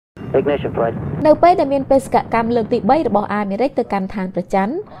Ignition point នៅពេលដែលមានបេសកកម្មលើកទី3របស់អាមេរិកទៅកាន់ឋានព្រះច័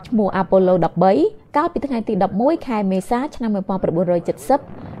ន្ទឈ្មោះ Apollo 13 កាលពីថ្ងៃទី11ខែមេសាឆ្នាំ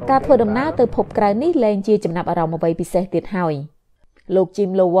1970ការធ្វើដំណើរទៅភពក្រៅនេះលែងជាចំណាប់អារម្មណ៍អ្វីពិសេសទៀតហើយលោក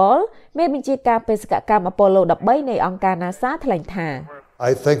Jim Lowell មេបញ្ជាការបេសកកម្ម Apollo 13 នៃអង្គការ NASA ថ្លែងថា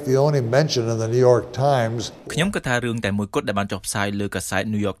I think the only mention in the New York Times ខ្ញុំគិតថារឿងតែមួយគត់ដែលបានចុះផ្សាយលើកាសែត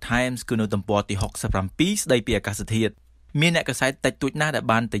New York Times គឺនៅទំព័រទី67ស្ដីពីអាកាសធាតុមានអ្នកកាសែតតិចតួចណាស់ដែល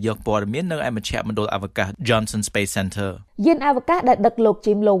បានទៅយកព័ត៌មាននៅឯមជ្ឈមណ្ឌលអវកាស Johnson Space Center យានអវកាសដែលដឹកលោក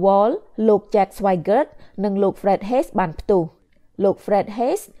Jim Lowell លោក Jack Swigert និងលោក Fred Haise បានផ្ទុះលោក Fred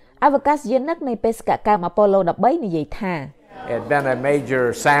Haise អវកាសយានិកនៃបេសកកម្ម Apollo 13 និយាយថា It had been a major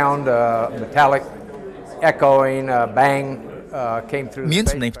sound metallic echoing bang came through មាន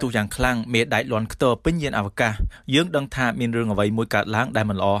សំឡេងផ្ទុះយ៉ាងខ្លាំងមេដែកលាន់ខ្ទរពេញយានអវកាសយើងដឹងថាមានរឿងអ្វីមួយកើតឡើងដែល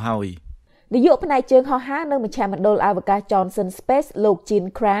មិនល្អហើយនាយកផ្នែកជើងហោះហើរនៅមជ្ឈមណ្ឌលអវកាស Johnson Space លោក Gene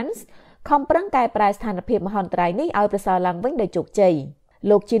Kranz ខំប្រឹងកែប្រែស្ថានភាពមហន្តរាយនេះឲ្យប្រសើរឡើងវិញដោយជោគជ័យ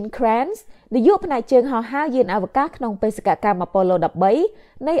លោក Gene Kranz នាយកផ្នែកជើងហោះហើរយានអវកាសក្នុងបេសកកម្ម Apollo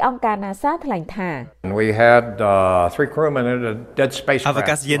 13 នៃអង្គការ NASA ថ្លែងថា We had 3 crewmen in a dead space អវ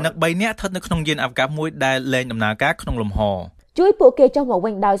កាសយានិក3នាក់ស្ថិតនៅក្នុងយានអវកាសមួយដែលលែងដំណើរការក្នុងលំហជួយពួកគេចុះមក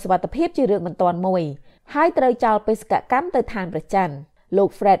វិញដោយសុវត្ថិភាពជារឿងបន្ទាន់មួយហើយត្រូវចោលបេសកកម្មទៅឋានព្រះច័ន្ទលោក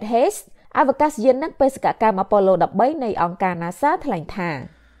Fred Haise អវកាសយានិកបេសកកម្ម Apollo 13 នៃអង្គការ NASA ថ្លែងថា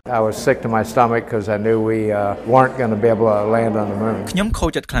I was sick to my stomach because I knew we weren't going to be able to land on the moon ខ្ញុំខូច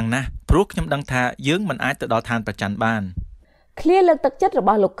ចិត្តខ្លាំងណាស់ព្រោះខ្ញុំដឹងថាយើងមិនអាចទៅដល់ឋានព្រះច័ន្ទបានឃ្លាលើកទឹកចិត្តរប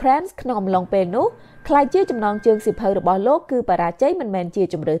ស់លោក Kranz ក្នុងអំឡុងពេលនោះក្លាយជាចំណងជើងសៀវភៅរបស់លោកគឺបរាជ័យមិនមែនជា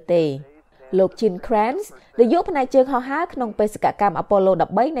ជម្រើសទេលោក Gene Kranz នាយកផ្នែកជើងហោះហើរក្នុងបេសកកម្ម Apollo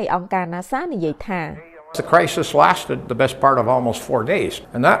 13 នៃអង្គការ NASA និយាយថា The crisis lasted the best part of almost 4 days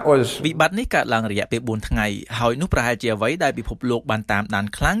and that was វិបត្តិនេះកើតឡើងរយៈពេល4ថ្ងៃហើយនោះប្រហែលជាអ្វីដែលពិភពលោកបានតាមដាន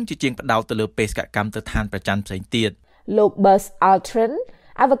ខ្លាំងជាជាងផ្ដោតទៅលើបេសកកម្មទៅឋានព្រះច័ន្ទផ្សេងទៀតលោក Buzz Aldrin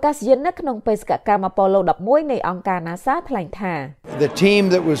អវកាសយានិកក្នុងបេសកកម្ម Apollo 11 នៃអង្គការ NASA ថ្លែងថា The team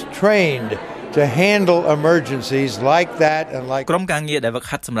that was trained to handle emergencies like that and like ក្រុមការងារដែលវឹក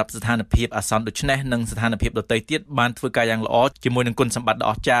ហាត់សម្រាប់ស្ថានភាពអាសន្នដូចនេះនិងស្ថានភាពដទៃទៀតបានធ្វើការយ៉ាងល្អជាមួយនឹងគុណសម្បត្តិដ៏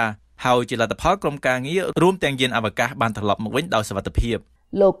អស្ចារ្យហើយជាលទ្ធផលក្រុមការងាររួមទាំងយានអវកាសបានត្រឡប់មកវិញដោយសុវត្ថិភាព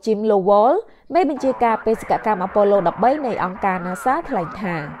លោក Jim Lowell មេបញ្ជាការបេសកកម្ម Apollo 13 នៃអង្គការ NASA ថ្លែង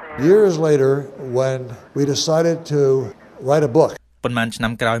ថា Years later when we decided to write a book ប៉ុន្មានឆ្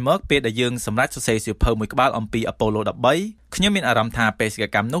នាំក្រោយមកពេលដែលយើងសម្រេចសរសេរសៀវភៅមួយក្បាលអំពី Apollo 13 ខ្ញុំមានអារម្មណ៍ថាបេសក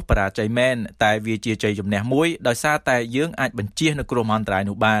កម្មនោះបរាជ័យមែនតែវាជាជ័យជំនះមួយដោយសារតែយើងអាចបញ្ជៀសនូវគ្រោះមហន្តរាយ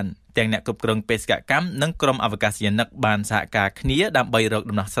នោះបានទាំងអ្នកគ្រប់គ្រងបេសកកម្មនិងក្រុមអវកាសយានិកបានសហការគ្នាដើម្បីរក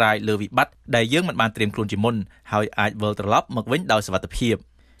ដំណោះស្រាយលើវិបត្តិដែលយើងមិនបានត្រៀមខ្លួនជាមុនហើយអាចវិលត្រឡប់មកវិញដោយសុវត្ថិភាព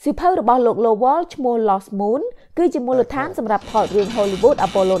សៀវភៅរបស់លោក Lowell ឈ្មោះ Lost Moon គឺជាមូលដ្ឋានសម្រាប់ថតរឿង Hollywood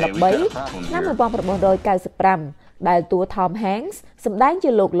Apollo 13 ឆ្នាំ1995ដែលតួ Tom Hanks សម្ដែងជា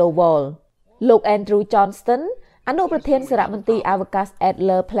លោក Lowell លោក Andrew Johnston អនុប្រធានសារមន្ទីរអវកាស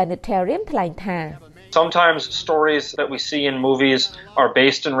Adler Planetarium ថ្លែងថា Sometimes stories that we see in movies are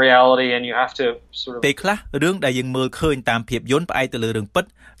based in reality and you have to sort of ពេលខ្លះរឿងដែលយើងមើលឃើញតាមភាពយន្តផ្អែកទៅលើរឿងពិត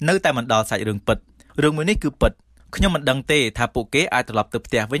នៅតែមិនដល់សាច់រឿងពិតរឿងមួយនេះគឺពិតខ្ញុំមិនដឹងទេថាពួកគេអាចត្រឡប់ទៅ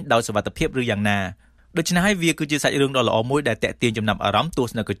ផ្ទះវិញដោយសុវត្ថិភាពឬយ៉ាងណាដូច្នេះហើយវាគឺជាសាច់រឿងដ៏ល្អមួយដែលទាក់ទាញចំណាប់អារម្មណ៍ទស្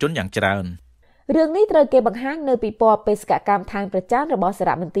សនិកជនយ៉ាងច្រើនរឿងនេះត្រូវគេបង្ហាញនៅពិព័រណ៍បេសកកម្មឋានព្រះច័ន្ទរបស់សារ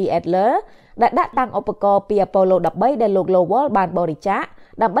មន្ទីរ Adler ដែលដាក់តាំងឧបករណ៍ពី Apollo 13 ដែលលោក Lowell បានបរិច្ចាគ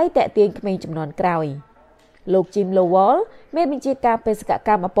ដើម្បីទាក់ទាញក្មេងជំនាន់ក្រោយលោក Jim Lowell មេបញ្ជាការបេសកក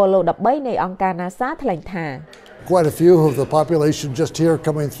ម្ម Apollo 13 នៃអង្គការ NASA ថ្លែងថា Quite a few of the population just here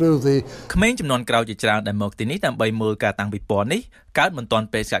coming through the ក្មេងជំនាន់ក្រោយជាច្រើនដែលមកទីនេះដើម្បីមើលការតាំងពិព័រណ៍នេះកើតមិនទាន់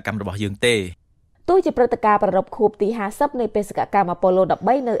បេសកកម្មរបស់យើងទេទោះជាព្រឹត្តិការណ៍ប្រារព្ធខួបទី50នៃបេសកកម្ម Apollo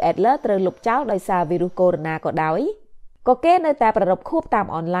 13 នៅ Adler ត្រូវលុបចោលដោយសារវីរុសកូវីដ -19 ក៏ដោយក៏គេនៅតែប្រារព្ធខួបតាម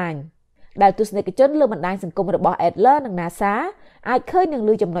អនឡាញដែលទស្សនិកជនលើបណ្ដាញសង្គមរបស់ Adler និង NASA អាចឃើញនឹង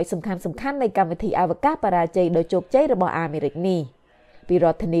លើចំណុចសំខាន់ៗនៃកម្មវិធីអវកាសបរាជ័យដ៏ជោគជ័យរបស់អាមេរិកនេះពីរ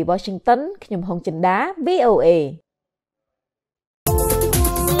ដ្ឋធានី Washington ខ្ញុំហុងចិន្តា VOA